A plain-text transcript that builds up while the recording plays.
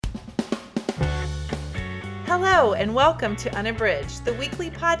Hello, and welcome to Unabridged, the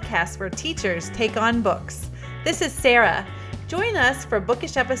weekly podcast where teachers take on books. This is Sarah. Join us for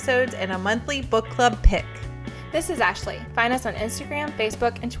bookish episodes and a monthly book club pick. This is Ashley. Find us on Instagram,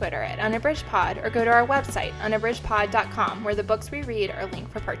 Facebook, and Twitter at UnabridgedPod, or go to our website, unabridgedpod.com, where the books we read are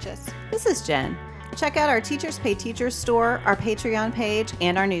linked for purchase. This is Jen. Check out our Teachers Pay Teachers store, our Patreon page,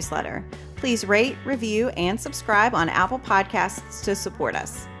 and our newsletter. Please rate, review, and subscribe on Apple Podcasts to support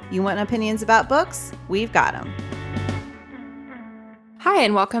us. You want opinions about books? We've got them. Hi,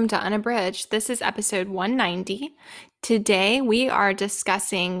 and welcome to Unabridged. This is episode 190. Today, we are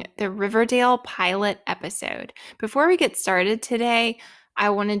discussing the Riverdale pilot episode. Before we get started today, I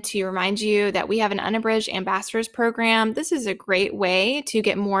wanted to remind you that we have an Unabridged Ambassadors program. This is a great way to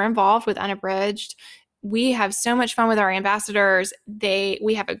get more involved with Unabridged. We have so much fun with our ambassadors.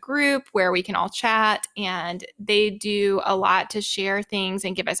 We have a group where we can all chat, and they do a lot to share things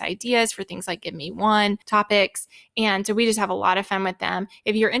and give us ideas for things like Give Me One topics. And so we just have a lot of fun with them.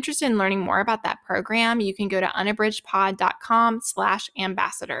 If you're interested in learning more about that program, you can go to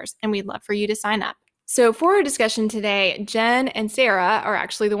unabridgedpod.com/ambassadors, and we'd love for you to sign up. So for our discussion today, Jen and Sarah are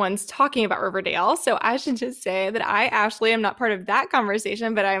actually the ones talking about Riverdale. So I should just say that I, Ashley, am not part of that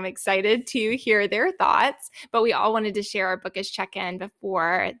conversation, but I'm excited to hear their thoughts. But we all wanted to share our bookish check-in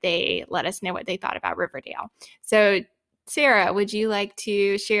before they let us know what they thought about Riverdale. So Sarah, would you like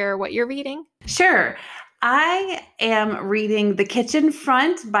to share what you're reading? Sure. I am reading The Kitchen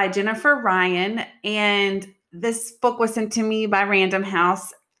Front by Jennifer Ryan, and this book was sent to me by Random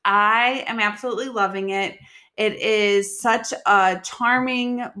House. I am absolutely loving it. It is such a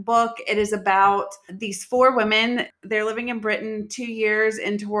charming book. It is about these four women. They're living in Britain 2 years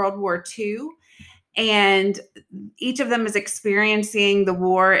into World War II, and each of them is experiencing the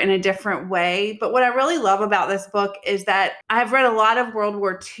war in a different way. But what I really love about this book is that I've read a lot of World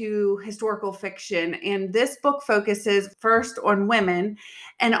War II historical fiction, and this book focuses first on women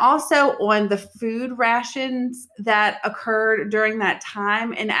and also on the food rations that occurred during that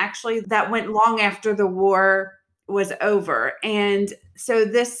time, and actually that went long after the war was over. And so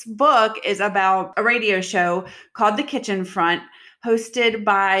this book is about a radio show called The Kitchen Front, hosted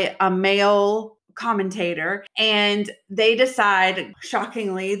by a male commentator, and they decide,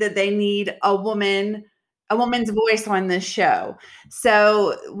 shockingly, that they need a woman's voice on this show.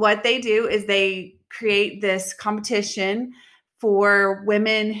 So what they do is they create this competition for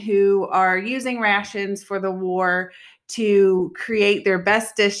women who are using rations for the war to create their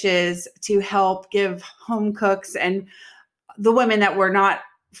best dishes to help give home cooks and the women that were not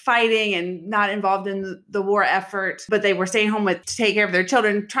fighting and not involved in the war effort, but they were staying home to take care of their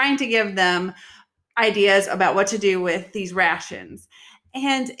children, trying to give them ideas about what to do with these rations.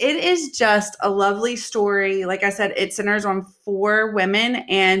 And it is just a lovely story. Like I said, it centers on four women,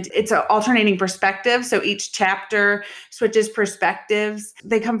 and it's an alternating perspective. So each chapter switches perspectives.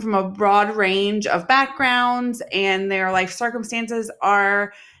 They come from a broad range of backgrounds, and their life circumstances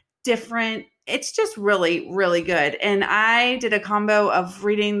are different. It's just really, really good. And I did a combo of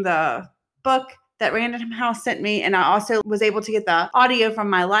reading the book that Random House sent me, and I also was able to get the audio from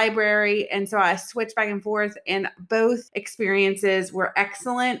my library. And so I switched back and forth, and both experiences were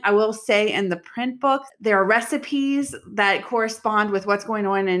excellent. I will say in the print book, there are recipes that correspond with what's going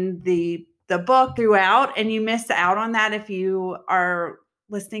on in the book throughout, and you miss out on that if you are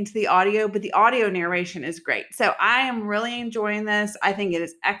listening to the audio, but the audio narration is great. So I am really enjoying this. I think it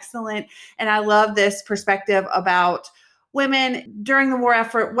is excellent. And I love this perspective about women during the war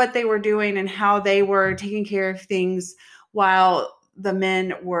effort, what they were doing and how they were taking care of things while the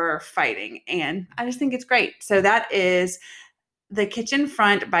men were fighting. And I just think it's great. So that is The Kitchen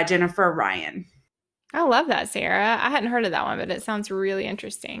Front by Jennifer Ryan. I love that, Sarah. I hadn't heard of that one, but it sounds really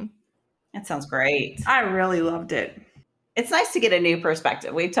interesting. That sounds great. I really loved it. It's nice to get a new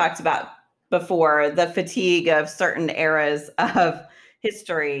perspective. We've talked about before the fatigue of certain eras of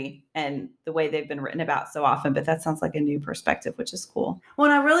history and the way they've been written about so often, but that sounds like a new perspective, which is cool. Well,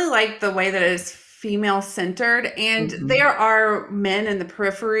 and I really like the way that it is female centered, and there are men in the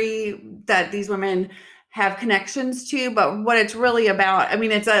periphery that these women have connections to, but what it's really about, I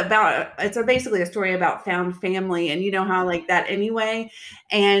mean, it's basically a story about found family, and you know how I like that anyway.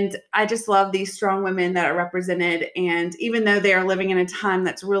 And I just love these strong women that are represented. And even though they are living in a time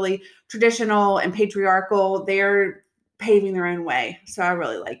that's really traditional and patriarchal, they're paving their own way. So I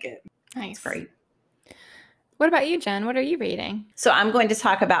really like it. Nice. It's great. What about you, Jen? What are you reading? So I'm going to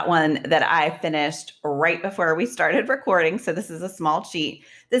talk about one that I finished right before we started recording. So this is a small cheat.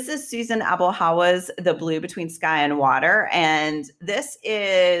 This is Susan Abuhawa's The Blue Between Sky and Water. And this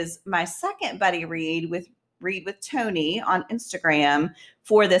is my second buddy read with Read with Tony on Instagram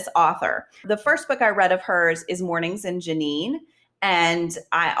for this author. The first book I read of hers is Mornings in Janine. And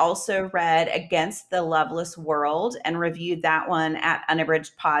I also read Against the Loveless World and reviewed that one at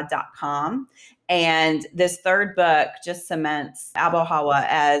unabridgedpod.com. And this third book just cements Abu-Hawa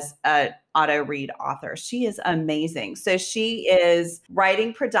as an auto read author. She is amazing. So she is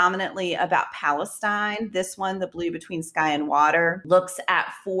writing predominantly about Palestine. This one, The Blue Between Sky and Water, looks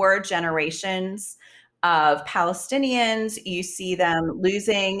at 4 generations of Palestinians. You see them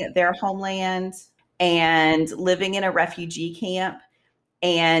losing their homeland and living in a refugee camp.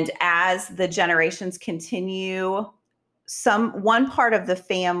 And as the generations continue, one part of the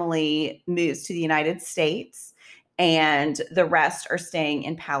family moves to the United States and the rest are staying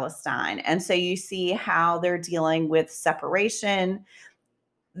in Palestine. And so you see how they're dealing with separation.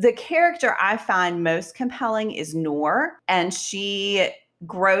 The character I find most compelling is Noor, and she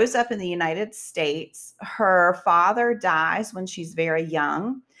grows up in the United States. Her father dies when she's very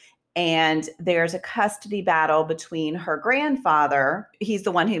young. And there's a custody battle between her grandfather, he's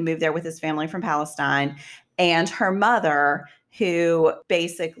the one who moved there with his family from Palestine, and her mother, who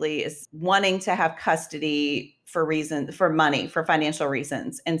basically is wanting to have custody for money, for financial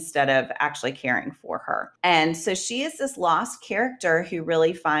reasons, instead of actually caring for her. And so she is this lost character who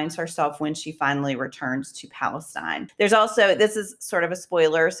really finds herself when she finally returns to Palestine. There's also, this is sort of a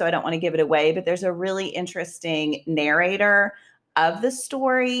spoiler, so I don't want to give it away, but there's a really interesting narrator of the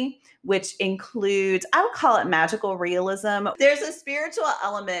story, which includes, I would call it magical realism. There's a spiritual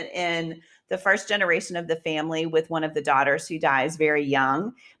element in the first generation of the family with one of the daughters who dies very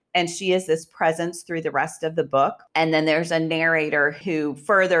young. And she is this presence through the rest of the book. And then there's a narrator who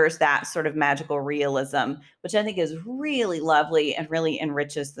furthers that sort of magical realism, which I think is really lovely and really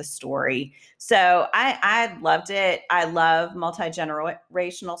enriches the story. So I loved it. I love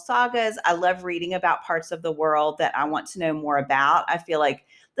multi-generational sagas. I love reading about parts of the world that I want to know more about. I feel like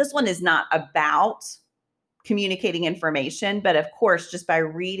this one is not about communicating information, but of course, just by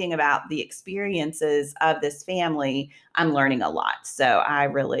reading about the experiences of this family, I'm learning a lot. So I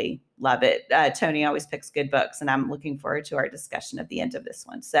really love it. Tony always picks good books, and I'm looking forward to our discussion at the end of this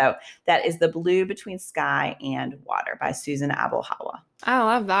one. So that is The Blue Between Sky and Water by Susan Abu-Hawa. I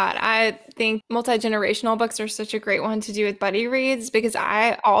love that. I think multi-generational books are such a great one to do with buddy reads because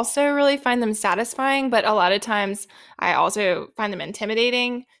I also really find them satisfying, but a lot of times I also find them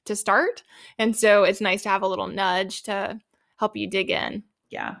intimidating to start. And so it's nice to have a little nudge to help you dig in.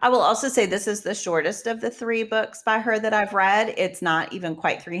 Yeah. I will also say this is the shortest of the 3 books by her that I've read. It's not even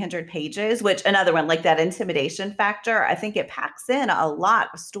quite 300 pages, which another one, like that intimidation factor, I think it packs in a lot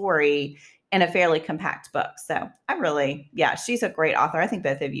of story in a fairly compact book. So she's a great author. I think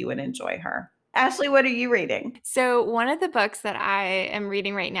both of you would enjoy her. Ashley, what are you reading? So one of the books that I am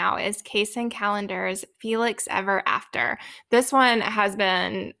reading right now is Kaysen Callender's Felix Ever After. This one has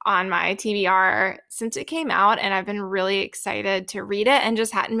been on my TBR since it came out, and I've been really excited to read it and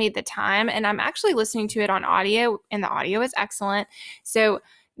just hadn't made the time. And I'm actually listening to it on audio, and the audio is excellent. So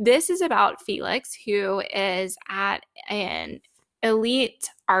this is about Felix, who is at an elite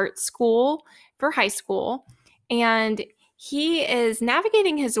art school for high school, and he is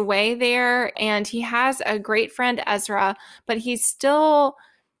navigating his way there, and he has a great friend, Ezra, but he's still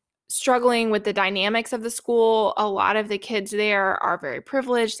struggling with the dynamics of the school. A lot of the kids there are very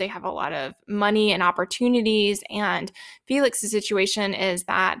privileged. They have a lot of money and opportunities. And Felix's situation is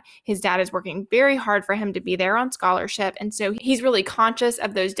that his dad is working very hard for him to be there on scholarship. And so he's really conscious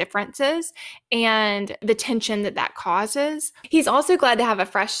of those differences and the tension that that causes. He's also glad to have a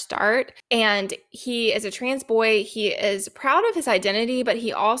fresh start. And he is a trans boy. He is proud of his identity, but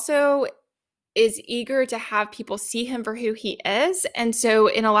he also is eager to have people see him for who he is. And so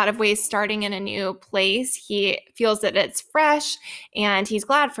in a lot of ways, starting in a new place, he feels that it's fresh and he's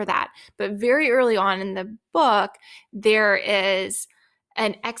glad for that. But very early on in the book, there is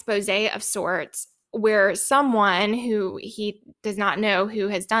an expose of sorts where someone who he does not know who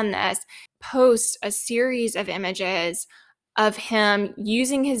has done this posts a series of images of him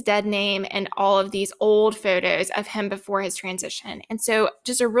using his dead name and all of these old photos of him before his transition. And so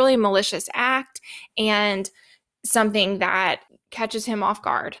just a really malicious act and something that catches him off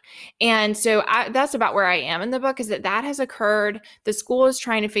guard. And so that's about where I am in the book, is that has occurred. The school is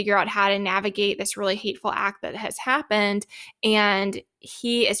trying to figure out how to navigate this really hateful act that has happened. And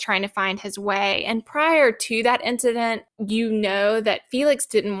he is trying to find his way. And prior to that incident, you know that Felix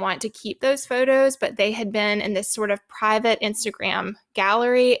didn't want to keep those photos, but they had been in this sort of private Instagram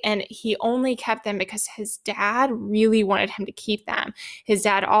gallery, and he only kept them because his dad really wanted him to keep them. His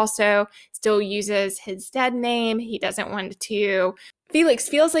dad also still uses his dead name. He doesn't want to Felix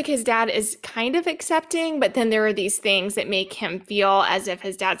feels like his dad is kind of accepting, but then there are these things that make him feel as if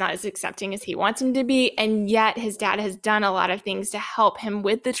his dad's not as accepting as he wants him to be. And yet his dad has done a lot of things to help him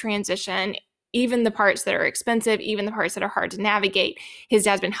with the transition, even the parts that are expensive, even the parts that are hard to navigate. His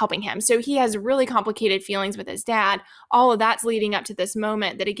dad's been helping him. So he has really complicated feelings with his dad. All of that's leading up to this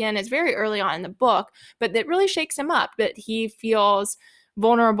moment that, again, is very early on in the book, but that really shakes him up, that he feels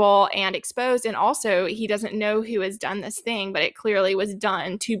vulnerable and exposed. And also he doesn't know who has done this thing, but it clearly was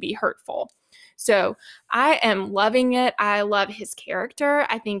done to be hurtful. So I am loving it. I love his character.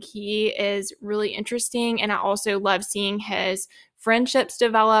 I think he is really interesting. And I also love seeing his friendships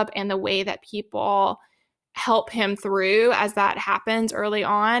develop and the way that people help him through as that happens early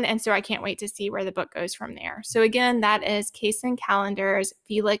on. And so I can't wait to see where the book goes from there. So again, that is Kacen Callender's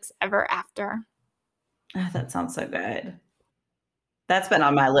Felix Ever After. Oh, that sounds so good. That's been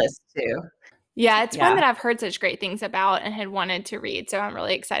on my list too. Yeah, it's one that I've heard such great things about and had wanted to read. So I'm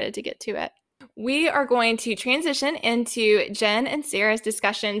really excited to get to it. We are going to transition into Jen and Sarah's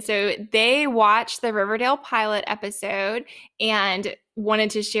discussion. So they watched the Riverdale pilot episode and wanted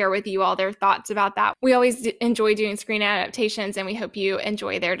to share with you all their thoughts about that. We always enjoy doing screen adaptations, and we hope you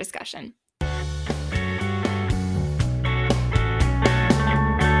enjoy their discussion.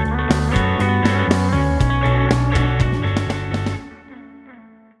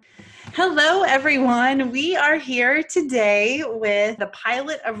 Hello, everyone. We are here today with the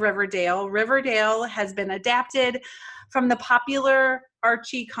pilot of Riverdale. Riverdale has been adapted from the popular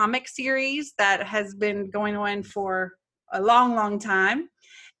Archie comic series that has been going on for a long, long time.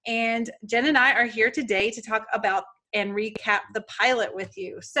 And Jen and I are here today to talk about and recap the pilot with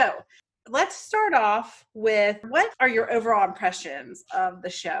you. So let's start off with, what are your overall impressions of the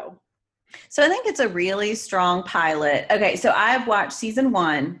show? So I think it's a really strong pilot. Okay, so I've watched season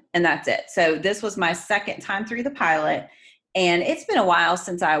 1 and that's it. So this was my second time through the pilot, and it's been a while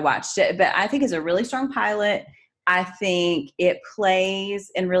since I watched it, but I think it's a really strong pilot. I think it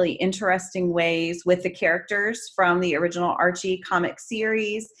plays in really interesting ways with the characters from the original Archie comic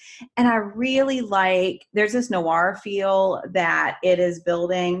series. And I really like, there's this noir feel that it is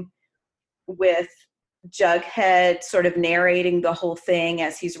building with Jughead sort of narrating the whole thing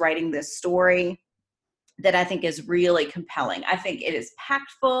as he's writing this story that I think is really compelling. I think it is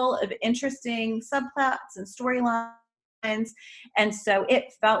packed full of interesting subplots and storylines. And so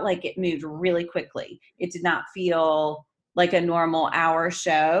it felt like it moved really quickly. It did not feel like a normal hour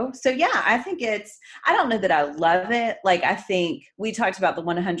show. So yeah, I think I don't know that I love it. Like, I think we talked about the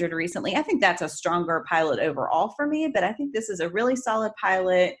 100 recently. I think that's a stronger pilot overall for me, but I think this is a really solid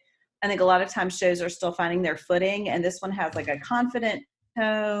pilot. I think a lot of times shows are still finding their footing, and this one has like a confident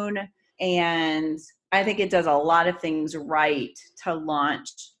tone, and I think it does a lot of things right to launch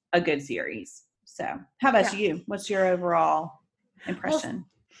a good series. So how about you? What's your overall impression?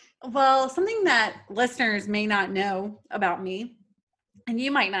 Well, something that listeners may not know about me, and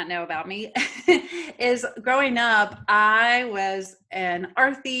you might not know about me, is growing up, I was an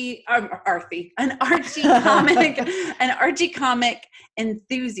Archie comic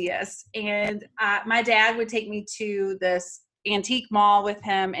enthusiast. And my dad would take me to this antique mall with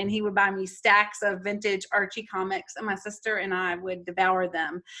him, and he would buy me stacks of vintage Archie comics, and my sister and I would devour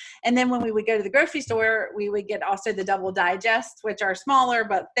them. And then when we would go to the grocery store, we would get also the double digests, which are smaller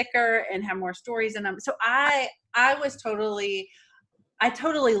but thicker and have more stories in them. So I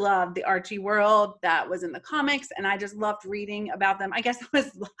totally loved the Archie world that was in the comics, and I just loved reading about them. I guess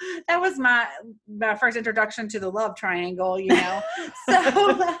that was my first introduction to the love triangle, you know.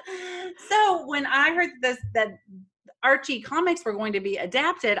 So when I heard that Archie comics were going to be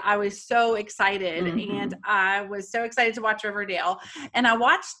adapted, I was so excited, and I was so excited to watch Riverdale. And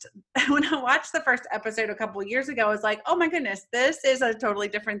when I watched the first episode a couple of years ago, I was like, oh my goodness, this is a totally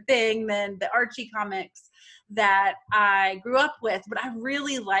different thing than the Archie comics that I grew up with. But I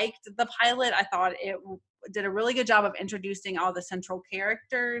really liked the pilot. I thought it did a really good job of introducing all the central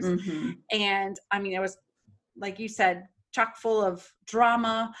characters. And I mean, it was, like you said, chock full of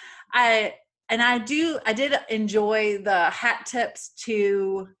drama. I did enjoy the hat tips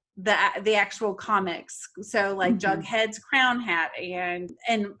to the actual comics. So like Jughead's crown hat, and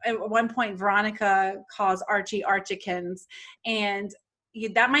at one point Veronica calls Archie Archikins, and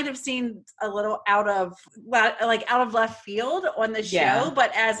that might have seemed a little out of left field on the show,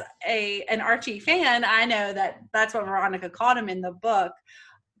 but as an Archie fan, I know that that's what Veronica called him in the book.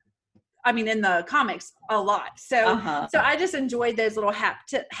 I mean, in the comics a lot. So I just enjoyed those little hat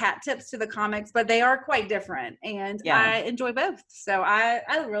tips to the comics, but they are quite different, and I enjoy both. So I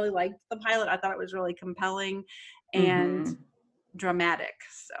really liked the pilot. I thought it was really compelling and dramatic.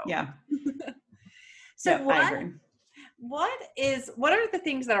 So yeah. So I agree. what are the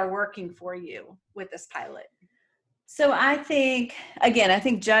things that are working for you with this pilot? So I think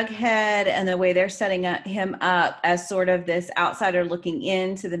Jughead and the way they're setting him up as sort of this outsider looking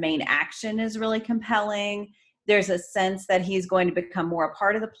into the main action is really compelling. There's a sense that he's going to become more a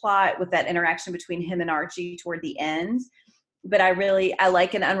part of the plot with that interaction between him and Archie toward the end. But I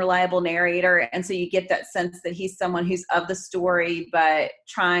like an unreliable narrator. And so you get that sense that he's someone who's of the story, but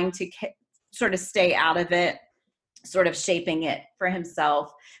trying to sort of stay out of it, sort of shaping it for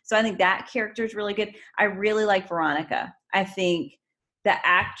himself. So I think that character is really good. I really like Veronica. I think the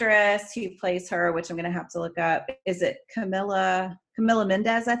actress who plays her, which I'm going to have to look up, is it Camila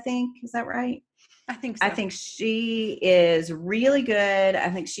Mendez, I think? Is that right? I think so. I think she is really good. I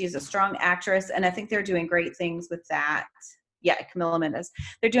think she is a strong actress, and I think they're doing great things with that. Yeah, Camila Mendez.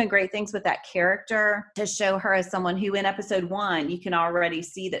 They're doing great things with that character to show her as someone who in episode 1, you can already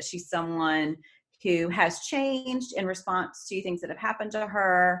see that she's someone who has changed in response to things that have happened to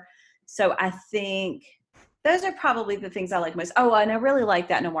her. So I think those are probably the things I like most. Oh, and I really like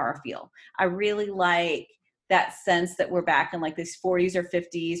that noir feel. I really like that sense that we're back in like this 40s or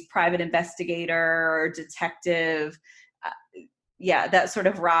 50s private investigator or detective. That sort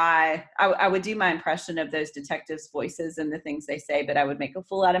of wry. I would do my impression of those detectives' voices and the things they say, but I would make a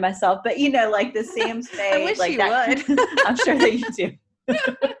fool out of myself. But like the Sam Spade. I wish like you that, would. I'm sure that you do.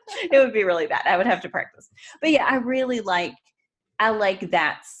 It would be really bad. I would have to practice. But yeah, I like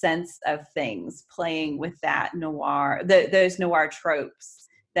that sense of things, playing with that noir, those noir tropes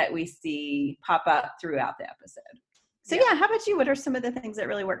that we see pop up throughout the episode. So yeah, how about you? What are some of the things that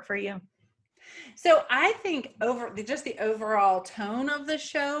really work for you? So I think the overall tone of the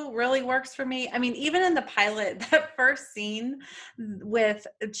show really works for me. I mean, even in the pilot, that first scene with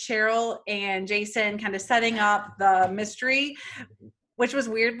Cheryl and Jason kind of setting up the mystery, which was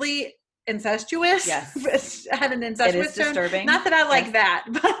weirdly incestuous. Yes. Had an incestuous It is tone. disturbing. Not that I like that,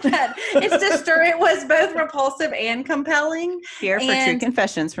 but that it's disturbing. It was both repulsive and compelling. Here for True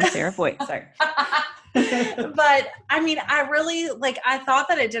Confessions from Sarah Voigt. Sorry. But I mean, I thought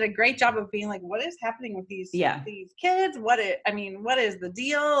that it did a great job of being like, what is happening with these kids? What is the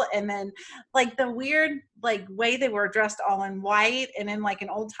deal? And then like the weird like way they were dressed all in white and in like an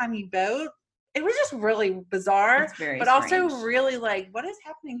old timey boat. It was just really bizarre, but also really like, what is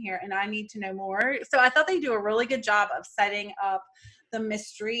happening here? And I need to know more. So I thought they do a really good job of setting up the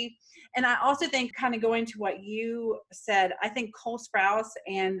mystery. And I also think, kind of going to what you said, I think Cole Sprouse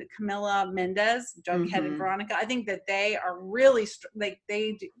and Camila Mendez, Jughead and Veronica, I think that they are really,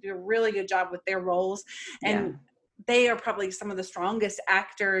 they do a really good job with their roles. And they are probably some of the strongest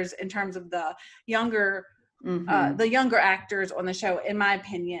actors in terms of the younger actors on the show, in my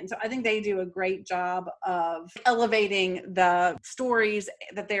opinion. So I think they do a great job of elevating the stories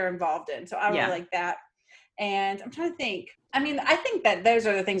that they're involved in. So I really like that. And I'm trying to think. I mean, I think that those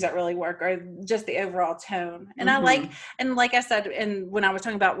are the things that really work, are just the overall tone. And I like I said, and when I was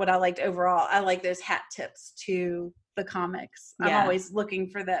talking about what I liked overall, I like those hat tips to the comics. I'm always looking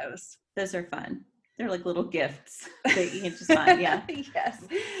for those. Those are fun. They're like little gifts that you can just find. Yeah.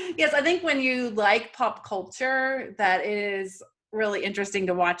 Yes. I think when you like pop culture, that is really interesting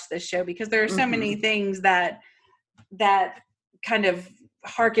to watch this show, because there are so many things that kind of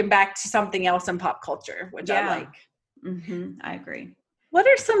harken back to something else in pop culture, which I like. I agree. What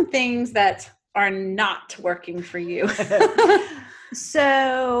are some things that are not working for you?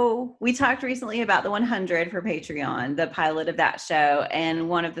 So we talked recently about the 100 for Patreon, the pilot of that show. And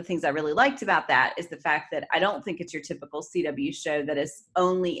one of the things I really liked about that is the fact that I don't think it's your typical CW show that is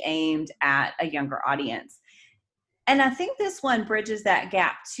only aimed at a younger audience. And I think this one bridges that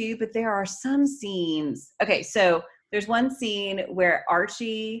gap too, but there are some scenes. Okay, so there's one scene where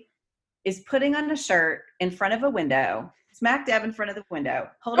Archie is putting on a shirt in front of a window, smack dab in front of the window,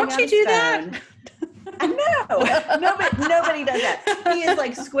 holding out his phone. That? I know. Nobody does that. He is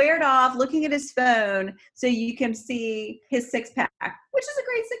like squared off, looking at his phone so you can see his six-pack, which is a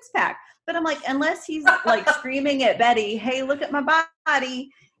great six-pack. But I'm like, unless he's like screaming at Betty, hey, look at my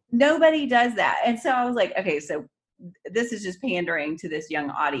body, nobody does that. And so I was like, okay, so this is just pandering to this young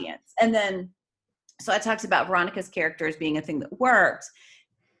audience. And then, so I talked about Veronica's character as being a thing that works.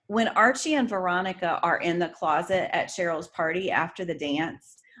 When Archie and Veronica are in the closet at Cheryl's party after the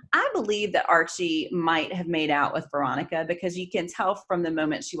dance, I believe that Archie might have made out with Veronica, because you can tell from the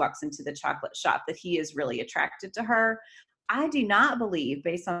moment she walks into the chocolate shop that he is really attracted to her. I do not believe,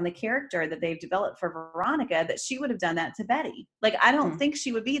 based on the character that they've developed for Veronica, that she would have done that to Betty. Like, I don't think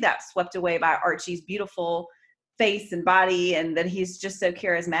she would be that swept away by Archie's beautiful face and body, and that he's just so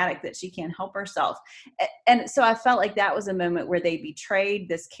charismatic that she can't help herself. And so I felt like that was a moment where they betrayed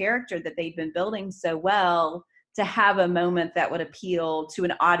this character that they'd been building so well to have a moment that would appeal to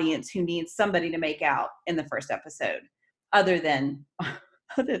an audience who needs somebody to make out in the first episode, other than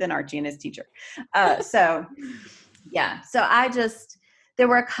Archie and his teacher. So there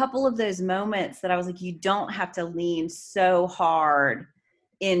were a couple of those moments that I was like, you don't have to lean so hard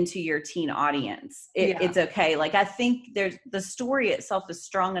into your teen audience. It's okay. Like, I think the story itself is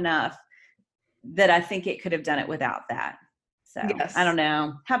strong enough that I think it could have done it without that. So yes. I don't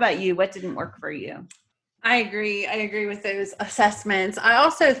know. How about you? What didn't work for you? I agree with those assessments. I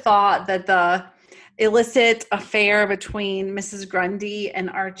also thought that the illicit affair between Mrs. Grundy and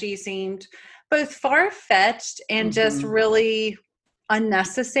Archie seemed both far-fetched and just really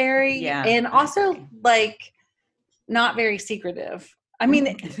unnecessary. Yeah, and also like not very secretive. I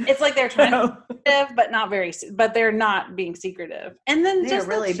mean, it's like they're trying to be secretive, but they're not being secretive. And then they're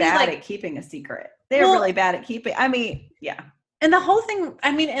really bad at keeping a secret. They're really bad at keeping, yeah. And the whole thing,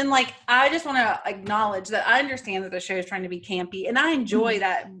 and like, I just want to acknowledge that I understand that the show is trying to be campy, and I enjoy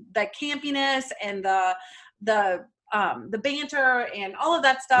that campiness and the banter and all of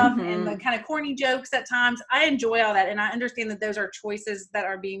that stuff and the kind of corny jokes at times. I enjoy all that, and I understand that those are choices that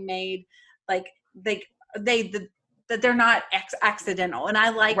are being made, like that they're not accidental, and I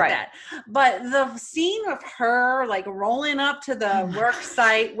like that. But the scene of her like rolling up to the work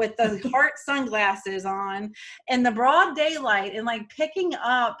site with the heart sunglasses on in the broad daylight and like picking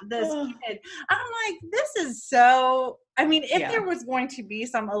up this kid, I'm like, this is so. I mean, if there was going to be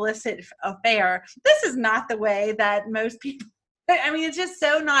some illicit affair, this is not the way that most people. I mean, it's just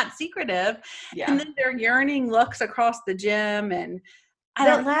so not secretive. Yeah. And then their yearning looks across the gym, and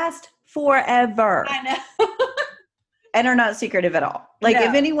that last forever. I know. And are not secretive at all. Like,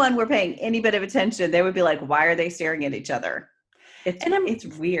 if anyone were paying any bit of attention, they would be like, why are they staring at each other? It's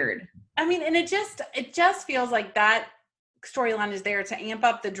weird. I mean, and it just feels like that storyline is there to amp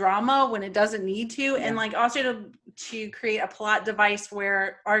up the drama when it doesn't need to. And like also to create a plot device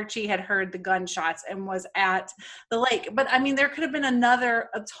where Archie had heard the gunshots and was at the lake. But I mean, there could have been a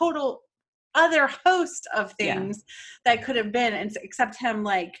total other host of things that could have been, except him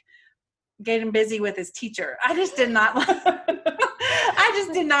like getting busy with his teacher. I just did not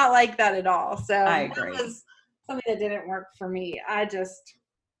like that at all. So I agree. That was something that didn't work for me.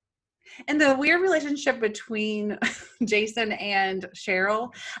 And the weird relationship between Jason and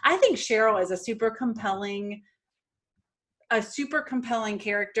Cheryl. I think Cheryl is a super compelling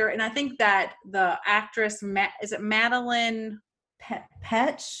character. And I think that the actress, is it Madeline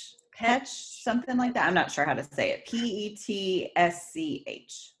Petsch, something like that. I'm not sure how to say it. Petsch.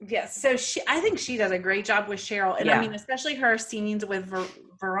 Yes. So I think she does a great job with Cheryl. And I mean, especially her scenes with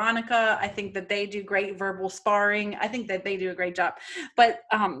Veronica, I think that they do great verbal sparring. I think that they do a great job. But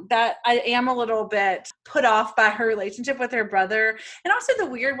that I am a little bit put off by her relationship with her brother. And also the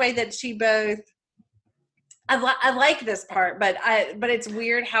weird way that she both, I like this part, but it's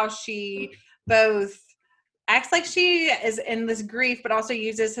weird how she both acts like she is in this grief, but also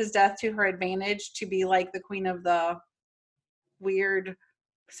uses his death to her advantage to be like the queen of the weird.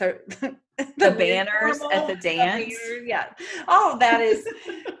 So the banners at the dance. All of that is,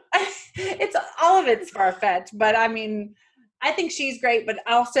 it's all of it's far-fetched, but I mean, I think she's great, but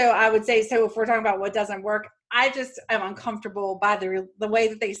also I would say, so if we're talking about what doesn't work, I just am uncomfortable by the way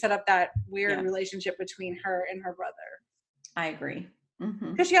that they set up that weird relationship between her and her brother. I agree.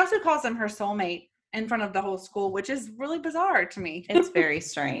 Because she also calls him her soulmate in front of the whole school, which is really bizarre to me. It's very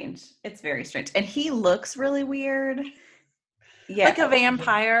strange. And he looks really weird. Yeah. Like a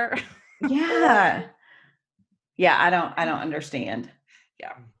vampire. Yeah. I don't understand.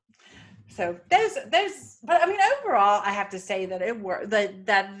 Yeah. So those, but I mean, overall, I have to say that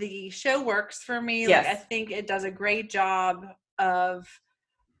that the show works for me. Yes. Like, I think it does a great job of,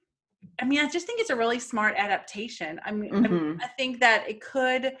 I mean, I just think it's a really smart adaptation. I mean, I think that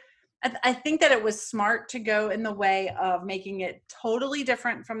I think that it was smart to go in the way of making it totally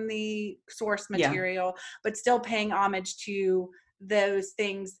different from the source material, but still paying homage to those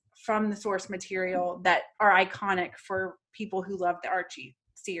things from the source material that are iconic for people who love the Archie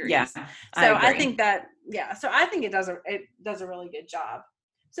series. Yeah, I think that, so I think it does a really good job.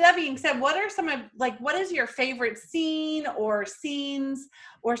 So that being said, what is your favorite scene or scenes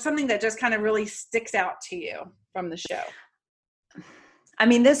or something that just kind of really sticks out to you from the show? I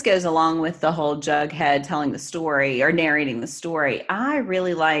mean, this goes along with the whole Jughead telling the story or narrating the story. I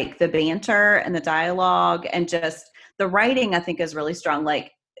really like the banter and the dialogue, and just the writing I think is really strong.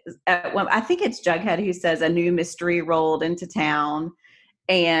 Like, I think it's Jughead who says a new mystery rolled into town,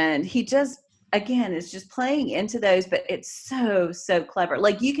 and he just, again, is just playing into those, but it's so clever.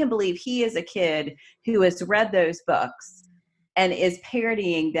 Like, you can believe he is a kid who has read those books and is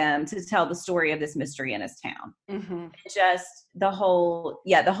parodying them to tell the story of this mystery in his town. Mm-hmm. Just the whole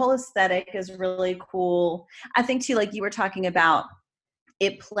aesthetic is really cool. I think too, like you were talking about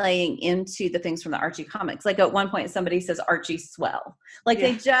it playing into the things from the Archie comics. Like at one point somebody says Archie swell. Like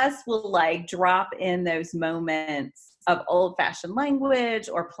they just will like drop in those moments of old fashioned language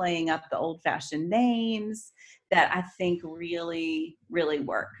or playing up the old fashioned names that I think really, really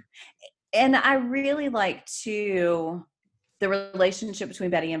work. And I really like too the relationship between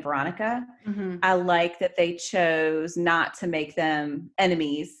Betty and Veronica. Mm-hmm. I like that they chose not to make them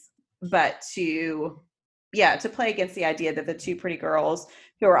enemies, but to play against the idea that the two pretty girls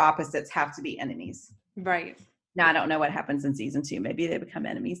who are opposites have to be enemies. Right. Now, I don't know what happens in season 2. Maybe they become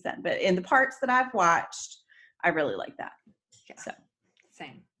enemies then. But in the parts that I've watched, I really like that. Yeah. So,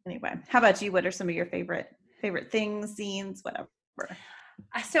 same. Anyway, how about you? What are some of your favorite things, scenes, whatever?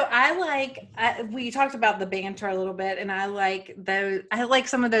 So we talked about the banter a little bit, and I like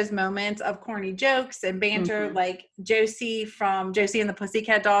some of those moments of corny jokes and banter, Mm-hmm. like Josie from Josie and the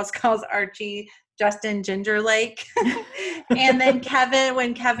Pussycat Dolls calls Archie Justin Ginger Lake. And then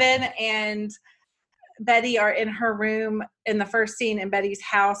when Kevin and Betty are in her room in the first scene in Betty's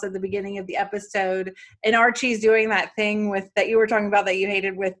house at the beginning of the episode, and Archie's doing that thing that you were talking about that you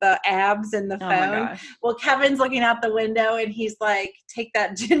hated with the abs and the phone. Oh my gosh. Well, Kevin's looking out the window and he's like, "Take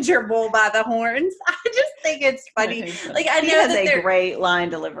that ginger bull by the horns." I just think it's funny. Like I know he has that a great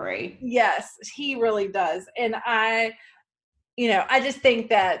line delivery. Yes, he really does. And I just think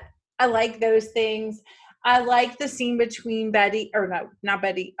that I like those things. I like the scene between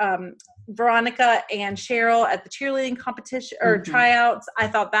Veronica and Cheryl at the cheerleading competition or tryouts. I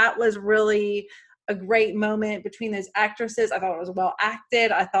thought that was really a great moment between those actresses. I thought it was well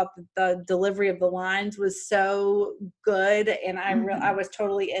acted. I thought that the delivery of the lines was so good, and I was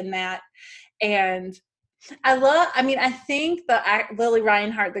totally in that. And I think Lily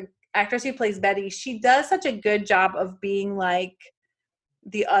Reinhart, the actress who plays Betty, she does such a good job of being like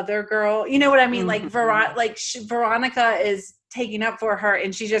the other girl. You know what I mean? Mm-hmm. Like Veronica is taking up for her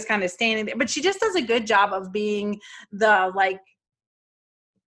and she's just kind of standing there, but she just does a good job of being the, like,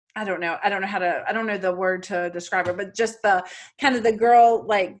 I don't know the word to describe her, but just the kind of the girl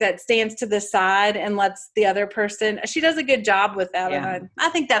like that stands to the side and lets the other person, she does a good job with that. Yeah. And I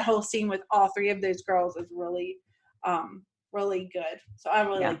think that whole scene with all three of those girls is really, really good. So I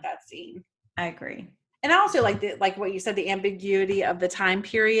really like that scene. I agree. And I also like what you said, the ambiguity of the time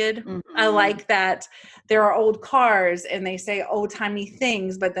period. Mm-hmm. I like that there are old cars and they say old timey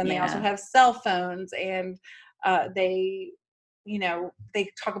things, but then they also have cell phones and they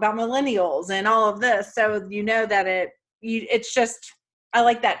talk about millennials and all of this. So that it's just, I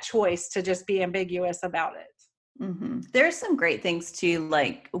like that choice to just be ambiguous about it. Mm-hmm. There's some great things too,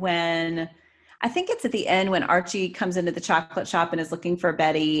 like when I think it's at the end when Archie comes into the chocolate shop and is looking for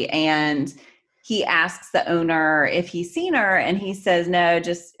Betty, and he asks the owner if he's seen her, and he says, no,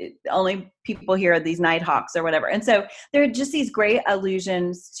 just only people here are these Nighthawks or whatever. And so there are just these great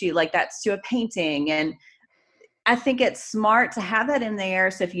allusions to, like, that's to a painting. And I think it's smart to have that in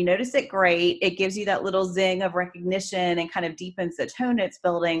there. So if you notice it, great. It gives you that little zing of recognition and kind of deepens the tone it's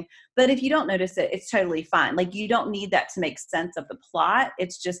building. But if you don't notice it, it's totally fine. Like, you don't need that to make sense of the plot.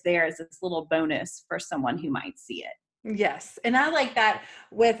 It's just there as this little bonus for someone who might see it. Yes. And I like that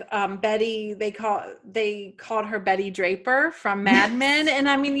with Betty, they called her Betty Draper from Mad Men. And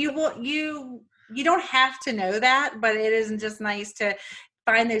I mean, you don't have to know that, but it isn't just nice to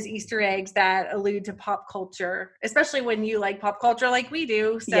find those Easter eggs that allude to pop culture, especially when you like pop culture like we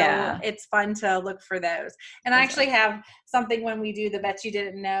do. So it's fun to look for those. And I actually have something when we do the Bet You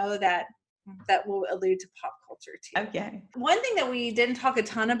Didn't Know that will allude to pop culture too. Okay. One thing that we didn't talk a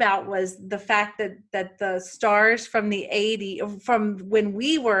ton about was the fact that the stars from the 80s, from when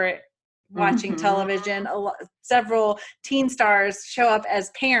we were watching television, several teen stars show up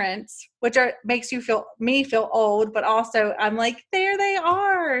as parents, which makes me feel old, but also I'm like, there they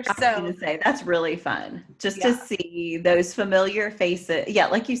are. I was going to say, that's really fun just to see those familiar faces. Yeah,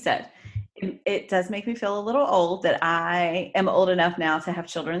 like you said, it does make me feel a little old that I am old enough now to have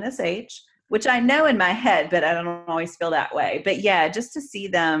children this age, which I know in my head, but I don't always feel that way. But yeah, just to see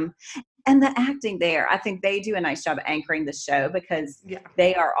them and the acting there, I think they do a nice job anchoring the show because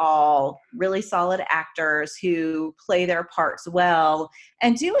they are all really solid actors who play their parts well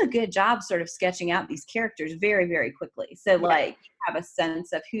and do a good job sort of sketching out these characters very, very quickly. So like you have a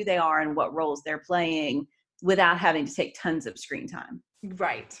sense of who they are and what roles they're playing without having to take tons of screen time.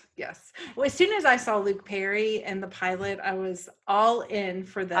 Right. Yes. Well, as soon as I saw Luke Perry in the pilot, I was all in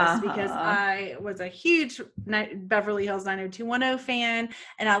for this because I was a huge Beverly Hills 90210 fan,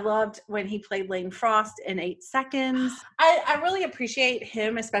 and I loved when he played Lane Frost in 8 Seconds. I really appreciate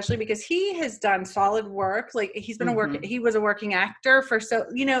him, especially because he has done solid work. Like he's been he was a working actor for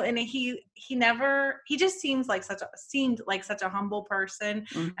and he just seemed like such a humble person,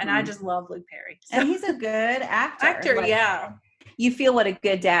 and I just love Luke Perry. So. And he's a good actor. Yeah. You feel what a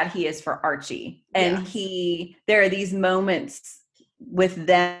good dad he is for Archie. And there are these moments with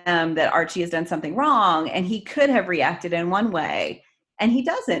them that Archie has done something wrong and he could have reacted in one way and he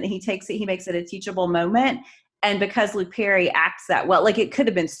doesn't. He makes it a teachable moment. And because Luke Perry acts that well, like it could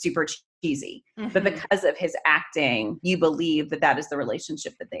have been super cheesy, but because of his acting, you believe that is the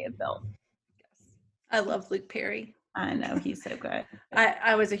relationship that they have built. I love Luke Perry. I know, he's so good.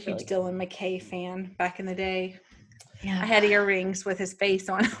 I was a huge Dylan McKay fan back in the day. Yeah. I had earrings with his face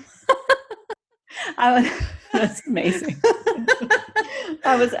on them. That's amazing.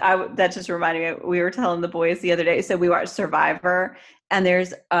 That just reminded me, we were telling the boys the other day, so we watched Survivor, and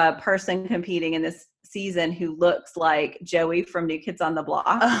there's a person competing in this season who looks like Joey from New Kids on the Block.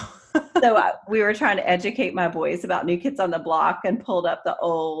 Oh. So we were trying to educate my boys about New Kids on the Block and pulled up the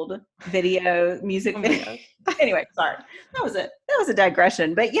old music video. Anyway, sorry. That was a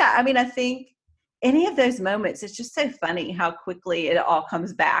digression. But yeah, I mean, I think any of those moments, it's just so funny how quickly it all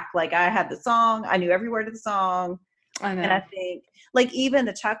comes back. Like I had the song, I knew every word of the song. I know. And I think like even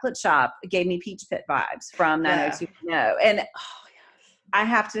the chocolate shop gave me Peach Pit vibes from 90210. And I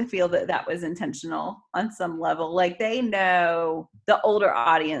have to feel that was intentional on some level. Like they know the older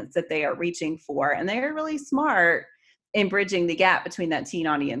audience that they are reaching for, and they're really smart in bridging the gap between that teen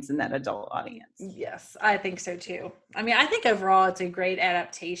audience and that adult audience. Yes, I think so too. I mean, I think overall it's a great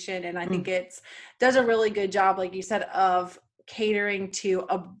adaptation, and I think does a really good job, like you said, of catering to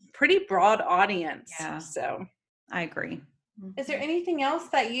a pretty broad audience. Yeah. So I agree. Is there anything else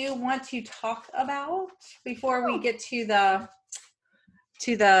that you want to talk about before we get to the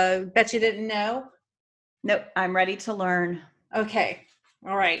Bet You Didn't Know? Nope, I'm ready to learn. Okay.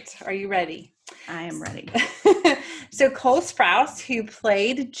 All right. Are you ready? I am ready. So Cole Sprouse, who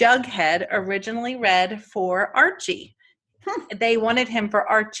played Jughead, originally read for Archie. They wanted him for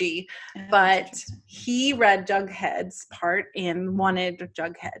Archie, but he read Jughead's part and wanted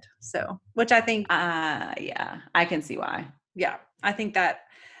Jughead. So, which I think, yeah, I can see why. Yeah, I think that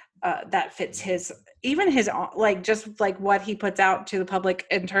fits his just like what he puts out to the public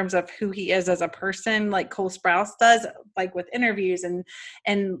in terms of who he is as a person, like Cole Sprouse does, like with interviews and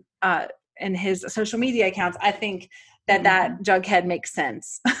his social media accounts. I think that Jughead makes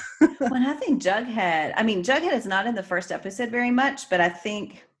sense. When I think Jughead is not in the first episode very much, but I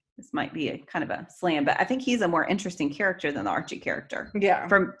think this might be a kind of a slam, but I think he's a more interesting character than the Archie character. Yeah.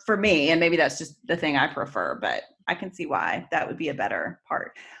 For me, and maybe that's just the thing I prefer, but I can see why that would be a better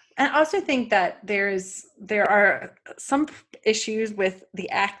part. And I also think that there are some issues with the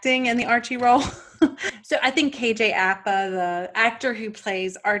acting in the Archie role. So I think KJ Apa, the actor who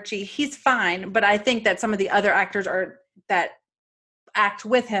plays Archie, he's fine, but I think that some of the other actors that act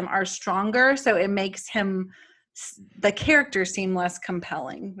with him are stronger, so it makes the character seem less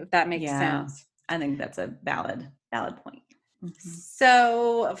compelling, if that makes sense. I think that's a valid point. Mm-hmm.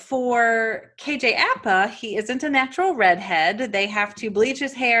 So for KJ Apa, he isn't a natural redhead. They have to bleach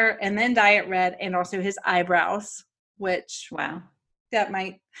his hair and then dye it red, and also his eyebrows, which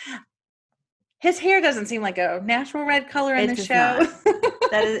his hair doesn't seem like a natural red color in the show.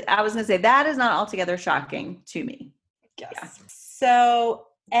 I was going to say that is not altogether shocking to me. Yes. Yeah. So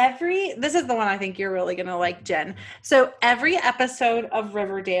this is the one I think you're really going to like, Jen. So every episode of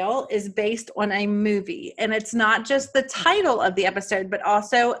Riverdale is based on a movie, and it's not just the title of the episode, but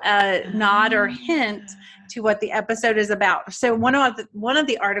also a nod or hint to what the episode is about. So one of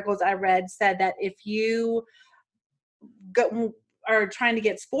the articles I read said that if you are trying to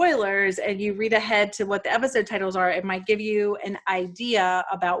get spoilers and you read ahead to what the episode titles are, it might give you an idea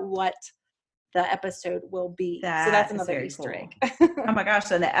about what the episode will be. So that's another Easter egg. Oh my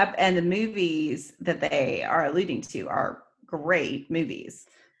gosh. And the movies that they are alluding to are great movies.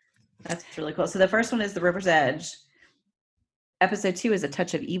 That's really cool. So the first one is The River's Edge. Episode 2 is A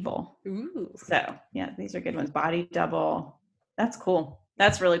Touch of Evil. Ooh. So yeah, these are good ones. Body Double. That's cool.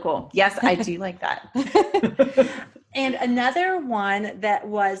 That's really cool. Yes, I do like that. And another one that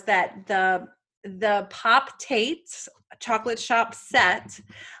was that the Pop Tate's chocolate shop set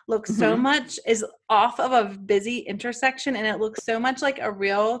looks so much is off of a busy intersection, and it looks so much like a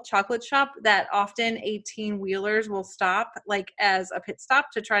real chocolate shop that often 18-wheelers will stop like as a pit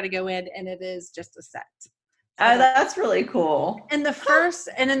stop to try to go in, and it is just a set. Oh, that's really cool. In the first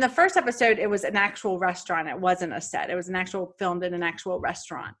episode, it was an actual restaurant. It wasn't a set. It was an actual filmed in an actual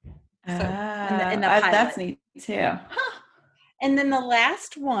restaurant. So in the pilot. That's neat too. And then the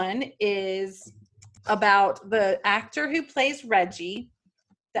last one is about the actor who plays Reggie.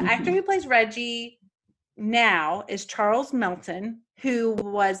 The actor who plays Reggie now is Charles Melton, who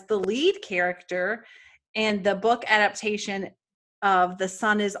was the lead character in the book adaptation of The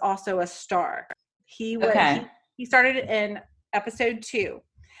Sun Is Also a Star. He started in episode 2.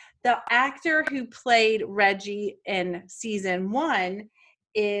 The actor who played Reggie in season 1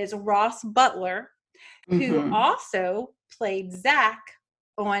 is Ross Butler, who also played Zach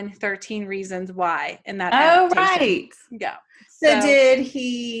on 13 Reasons Why in that adaptation. Oh, right. Yeah. So did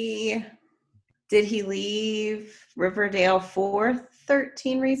he leave Riverdale for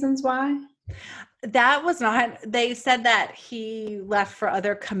 13 Reasons Why? That was not, they said that he left for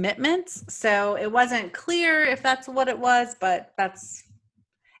other commitments. So it wasn't clear if that's what it was, but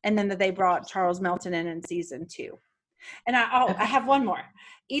and then that they brought Charles Melton in season 2. And I have one more.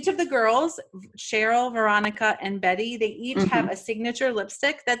 Each of the girls, Cheryl, Veronica, and Betty, they each have a signature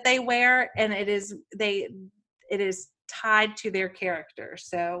lipstick that they wear, and it is tied to their character.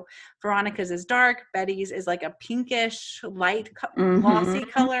 So Veronica's is dark, Betty's is like a pinkish, light, glossy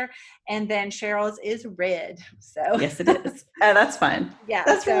color, and then Cheryl's is red. So yes, it is. Oh, that's fun. Yeah,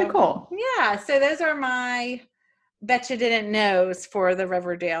 that's really cool. Yeah, so those are my betcha didn't knows for the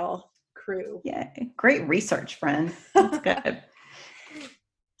Riverdale crew. Yay. Great research, friend. That's good.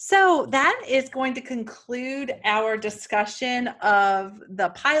 So that is going to conclude our discussion of the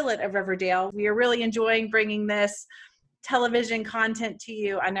pilot of Riverdale. We are really enjoying bringing this television content to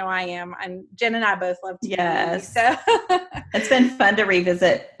you. I know I am. And Jen and I both love TV. Yes. So it's been fun to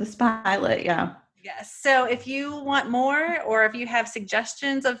revisit this pilot. Yeah. Yes. So if you want more, or if you have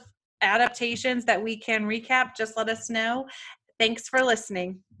suggestions of adaptations that we can recap, just let us know. Thanks for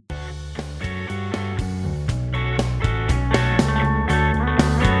listening.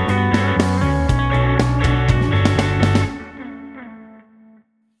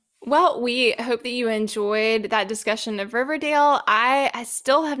 Well, we hope that you enjoyed that discussion of Riverdale. I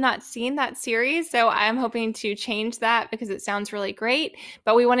still have not seen that series, so I'm hoping to change that because it sounds really great.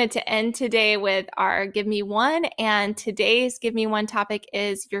 But we wanted to end today with our Give Me One, and today's Give Me One topic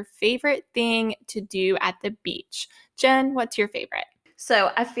is your favorite thing to do at the beach. Jen, what's your favorite?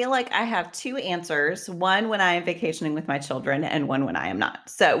 So I feel like I have 2 answers, one when I am vacationing with my children and one when I am not.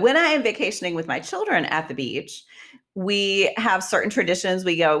 So when I am vacationing with my children at the beach, we have certain traditions.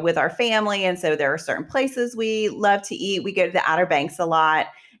 We go with our family, and so there are certain places we love to eat. We go to the Outer Banks a lot,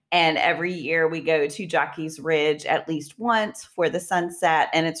 and every year we go to Jockey's Ridge at least once for the sunset,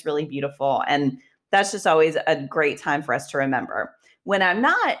 and it's really beautiful. And that's just always a great time for us to remember. When I'm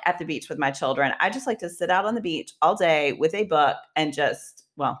not at the beach with my children, I just like to sit out on the beach all day with a book and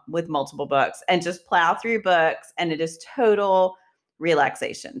with multiple books and just plow through books. And it is total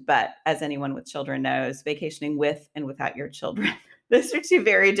relaxation. But as anyone with children knows, vacationing with and without your children, those are 2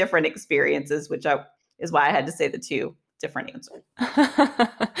 very different experiences, which is why I had to say the 2 different answers.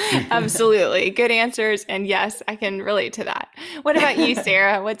 Absolutely. Good answers. And yes, I can relate to that. What about you,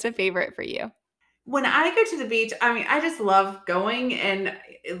 Sarah? What's a favorite for you? When I go to the beach, I just love going, and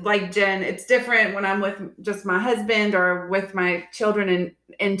like Jen, it's different when I'm with just my husband or with my children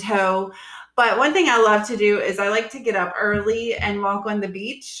in tow. But one thing I love to do is I like to get up early and walk on the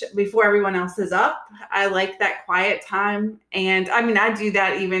beach before everyone else is up. I like that quiet time. And I do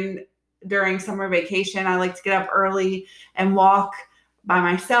that even during summer vacation. I like to get up early and walk by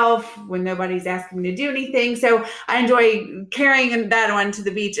myself when nobody's asking me to do anything. So I enjoy carrying that on to the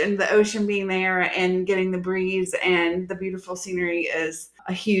beach, and the ocean being there and getting the breeze and the beautiful scenery is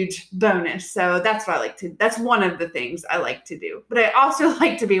a huge bonus. So that's what that's one of the things I like to do. But I also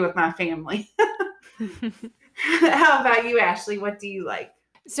like to be with my family. How about you, Ashley? What do you like?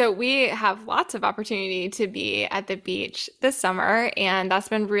 So we have lots of opportunity to be at the beach this summer, and that's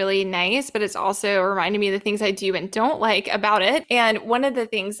been really nice, but it's also reminded me of the things I do and don't like about it. And one of the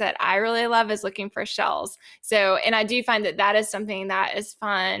things that I really love is looking for shells. And I do find that is something that is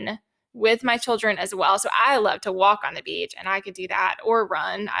fun with my children as well. So I love to walk on the beach, and I could do that or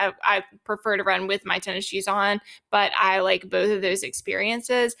run. I prefer to run with my tennis shoes on, but I like both of those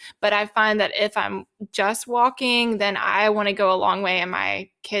experiences. But I find that if I'm just walking, then I want to go a long way and my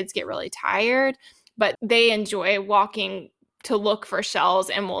kids get really tired, but they enjoy walking to look for shells,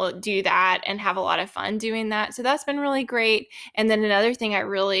 and we'll do that and have a lot of fun doing that. So that's been really great. And then another thing I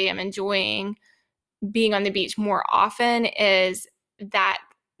really am enjoying being on the beach more often is that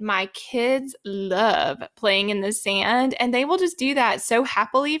my kids love playing in the sand, and they will just do that so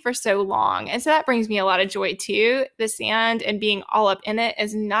happily for so long. And so that brings me a lot of joy too. The sand and being all up in it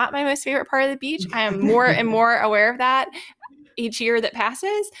is not my most favorite part of the beach. I am more and more aware of that each year that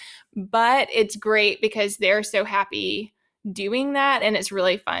passes, but it's great because they're so happy doing that, and it's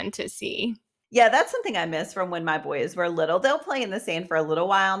really fun to see. Yeah, that's something I miss from when my boys were little. They'll play in the sand for a little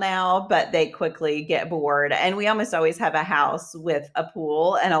while now, but they quickly get bored. And we almost always have a house with a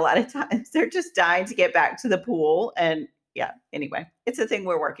pool. And a lot of times they're just dying to get back to the pool. And yeah, anyway, it's a thing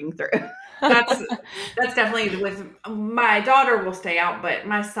we're working through. That's definitely with my daughter will stay out, but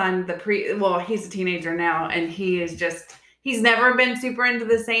my son, he's a teenager now, and he's never been super into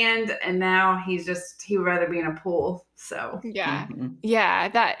the sand, and now he would rather be in a pool. So yeah.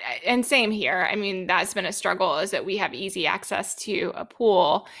 That, and same here. I mean, that's been a struggle, is that we have easy access to a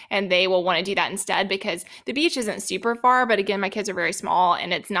pool, and they will want to do that instead because the beach isn't super far. But again, my kids are very small,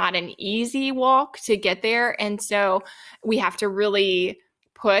 and it's not an easy walk to get there, and so we have to really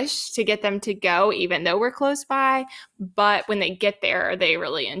push to get them to go, even though we're close by. But when they get there, they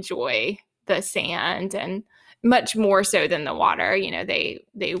really enjoy the sand, and much more so than the water. You know, they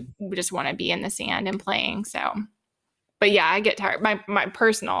just want to be in the sand and playing. So, but yeah, I get tired. My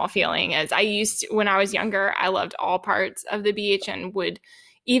personal feeling is when I was younger, I loved all parts of the beach and would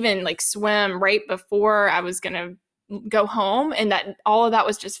even like swim right before I was going to go home, and that all of that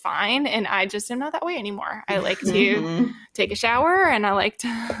was just fine. And I just am not that way anymore. I like to take a shower, and I like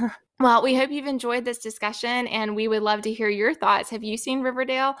to Well, we hope you've enjoyed this discussion, and we would love to hear your thoughts. Have you seen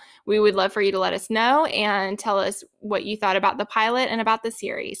Riverdale? We would love for you to let us know and tell us what you thought about the pilot and about the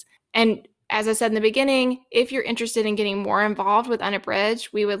series. And as I said in the beginning, if you're interested in getting more involved with Unabridged,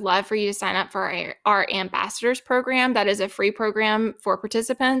 we would love for you to sign up for our Ambassadors program. That is a free program for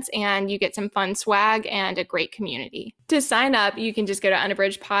participants, and you get some fun swag and a great community. To sign up, you can just go to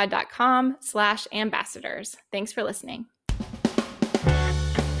unabridgedpod.com/ambassadors. Thanks for listening.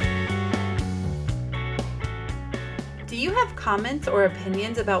 Do you have comments or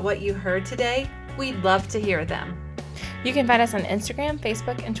opinions about what you heard today? We'd love to hear them. You can find us on Instagram,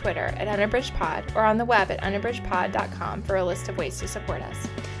 Facebook, and Twitter at UnabridgedPod, or on the web at unabridgedpod.com for a list of ways to support us.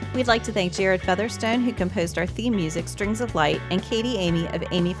 We'd like to thank Jared Featherstone, who composed our theme music, Strings of Light, and Katie Amy of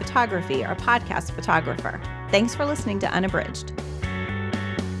Amy Photography, our podcast photographer. Thanks for listening to Unabridged.